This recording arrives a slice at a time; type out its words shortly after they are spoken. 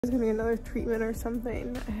There's gonna be another treatment or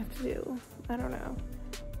something I have to do. I don't know.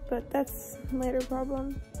 But that's a later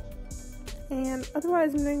problem. And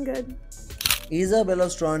otherwise, I'm doing good. Isabella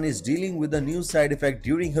Strahan is dealing with a new side effect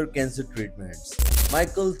during her cancer treatments.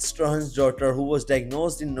 Michael Strahan's daughter, who was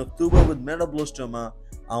diagnosed in October with metablastoma,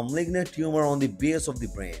 a malignant tumor on the base of the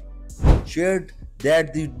brain, shared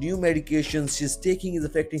that the new medications she's taking is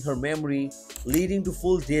affecting her memory, leading to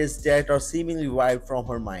full days that are seemingly wiped from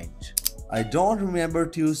her mind. I don't remember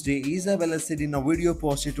Tuesday, Isabella said in a video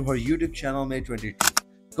posted to her YouTube channel May 22.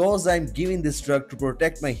 Cause I'm giving this drug to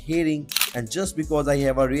protect my hearing and just because I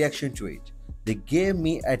have a reaction to it. They gave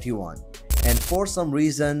me AT1. And for some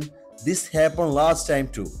reason, this happened last time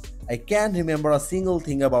too. I can't remember a single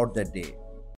thing about that day.